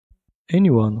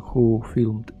Anyone who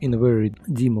filmed in very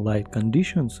dim light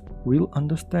conditions will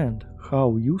understand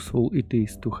how useful it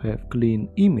is to have clean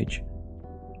image.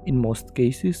 In most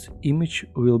cases, image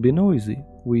will be noisy,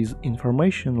 with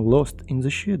information lost in the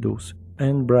shadows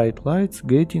and bright lights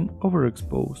getting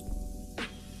overexposed.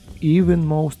 Even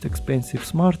most expensive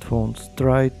smartphones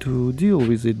try to deal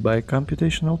with it by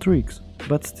computational tricks,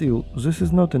 but still, this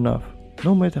is not enough.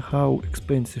 No matter how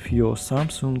expensive your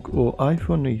Samsung or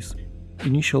iPhone is,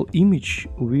 initial image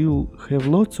will have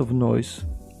lots of noise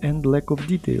and lack of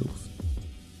details.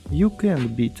 You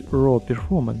can beat raw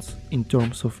performance in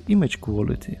terms of image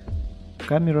quality.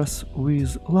 Cameras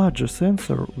with larger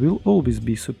sensor will always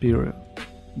be superior,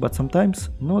 but sometimes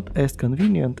not as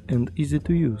convenient and easy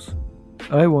to use.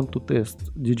 I want to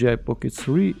test Dji Pocket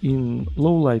 3 in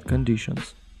low light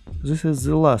conditions. This is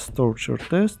the last torture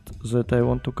test that I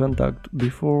want to conduct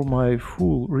before my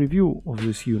full review of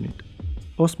this unit.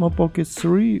 Osmo Pocket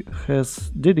 3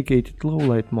 has dedicated low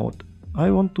light mode.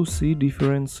 I want to see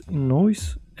difference in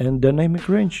noise and dynamic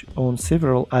range on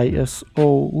several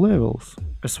ISO levels,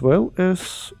 as well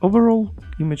as overall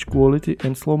image quality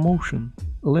and slow motion.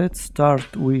 Let's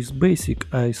start with basic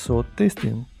ISO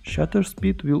testing. Shutter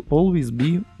speed will always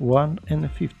be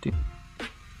 1/50.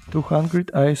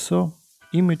 200 ISO.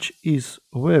 Image is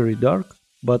very dark,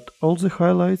 but all the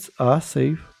highlights are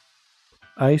safe.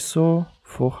 ISO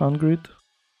 400.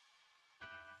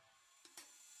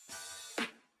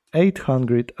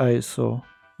 800 ISO.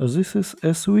 This is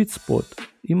a sweet spot.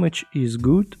 Image is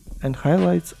good and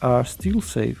highlights are still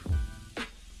safe.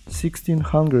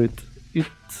 1600. It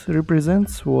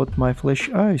represents what my flash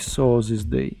eye saw this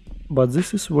day, but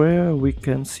this is where we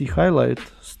can see highlight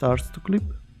starts to clip.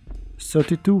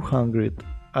 3200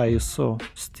 ISO.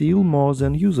 Still more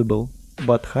than usable,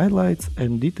 but highlights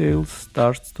and details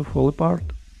starts to fall apart.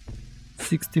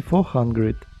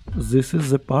 6400. This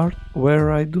is the part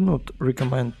where I do not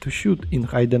recommend to shoot in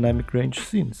high dynamic range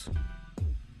scenes.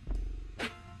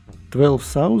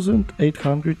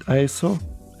 12,800 ISO,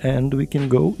 and we can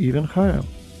go even higher.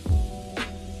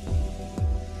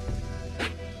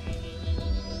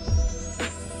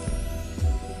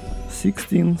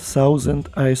 16,000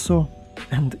 ISO,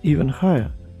 and even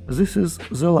higher. This is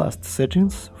the last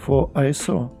settings for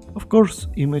ISO. Of course,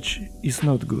 image is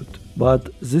not good, but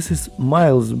this is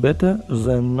miles better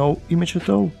than no image at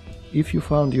all. If you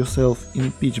found yourself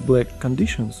in pitch black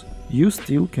conditions, you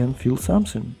still can feel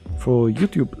something. For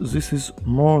YouTube, this is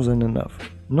more than enough.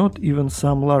 Not even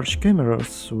some large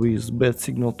cameras with bad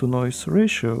signal to noise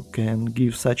ratio can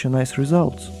give such a nice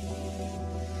results.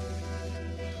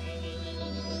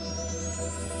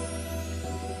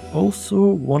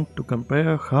 Also want to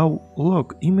compare how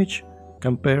log image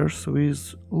compares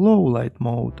with low light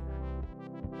mode.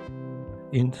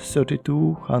 In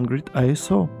 3200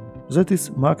 ISO, that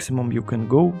is maximum you can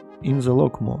go in the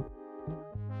log mode.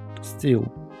 Still,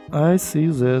 I see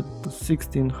that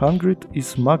 1600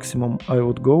 is maximum I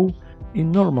would go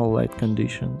in normal light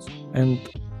conditions, and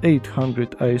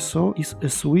 800 ISO is a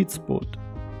sweet spot.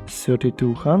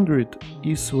 3200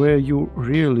 is where you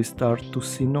really start to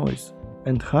see noise,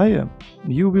 and higher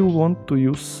you will want to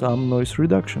use some noise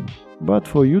reduction. But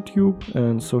for YouTube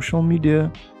and social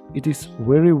media, it is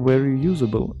very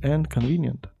usable and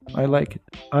convenient. I like it.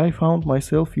 I found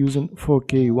myself using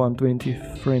 4K 120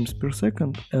 frames per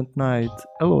second at night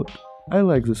a lot. I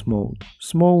like this mode.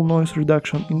 Small noise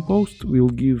reduction in post will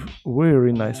give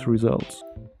very nice results.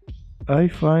 I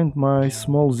find my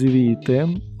small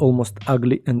ZV-10 almost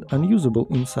ugly and unusable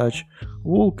in such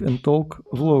walk and talk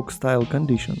vlog style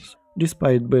conditions,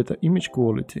 despite better image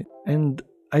quality, and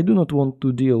I do not want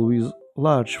to deal with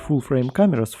large full-frame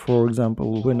cameras, for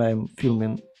example, when I'm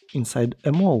filming inside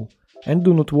a mall, and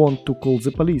do not want to call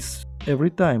the police every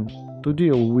time to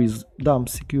deal with dumb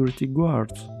security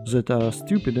guards that are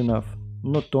stupid enough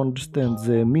not to understand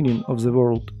the meaning of the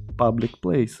word public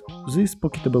place. These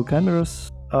pocketable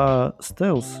cameras are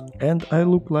stealth, and I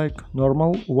look like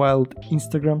normal wild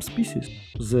Instagram species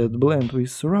that blend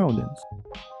with surroundings.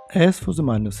 As for the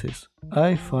minuses,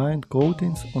 I find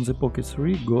coatings on the Pocket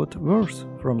 3 got worse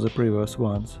from the previous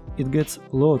ones. It gets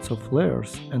lots of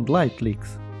flares and light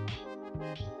leaks.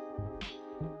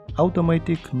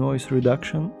 Automatic noise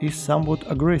reduction is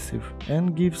somewhat aggressive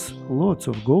and gives lots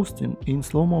of ghosting in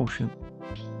slow motion.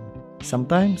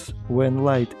 Sometimes, when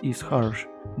light is harsh,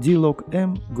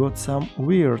 D-Log-M got some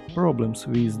weird problems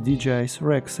with DJI's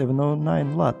Rec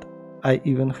 709 LUT. I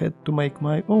even had to make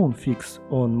my own fix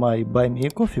on my Buy Me a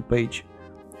Coffee page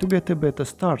to get a better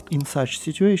start in such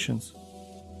situations.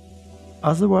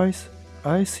 Otherwise,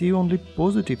 I see only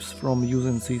positives from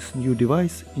using this new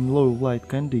device in low light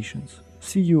conditions.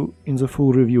 See you in the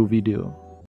full review video.